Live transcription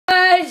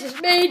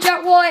me,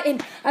 Jack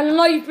Whiting, and I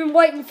know you've been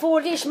waiting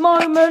for this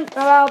moment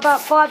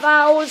about 5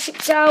 hours,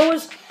 6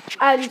 hours,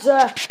 and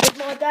with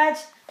my dad.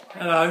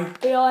 Hello.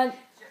 Behind,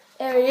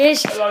 there he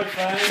is. Hello,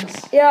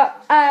 fans. Yeah,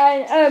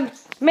 and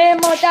me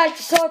and my dad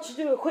decided to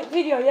do a quick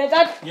video, yeah,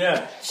 Dad?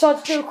 Yeah.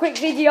 Decided to do a quick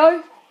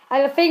video,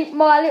 and I think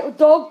my little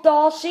dog,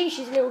 Darcy,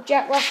 she's a little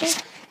Jack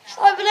Russell,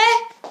 over there.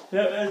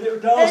 Yeah, there's little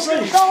Darcy. There's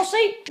little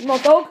Darcy, my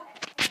dog.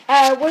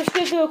 We're just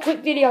going to do a quick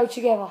video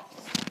together.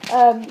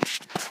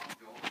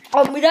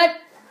 With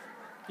that,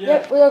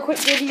 yeah, we'll do a quick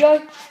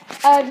video.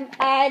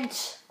 And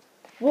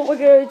what we're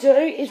going to do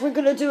is we're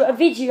going to do a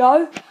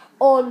video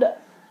on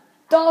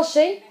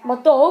Darcy,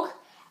 my dog,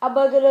 and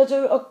we're going to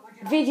do a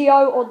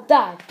video on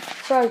Dad.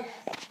 So,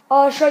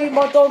 I'll show you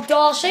my dog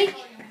Darcy.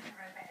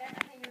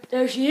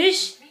 There she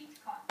is.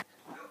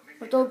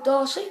 My dog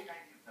Darcy.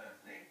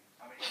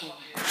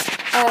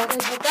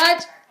 There's my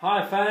dad.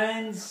 Hi,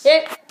 fans.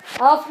 Yep.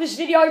 After this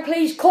video,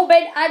 please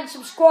comment and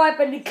subscribe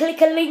and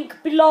click a link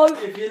below.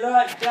 If you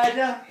like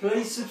Dada,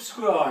 please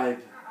subscribe.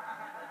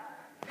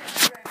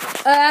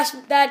 That's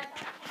Dad.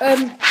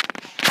 And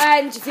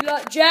if you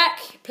like Jack,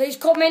 please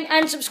comment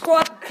and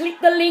subscribe. Click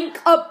the link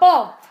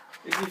above.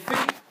 If you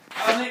think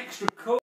our next record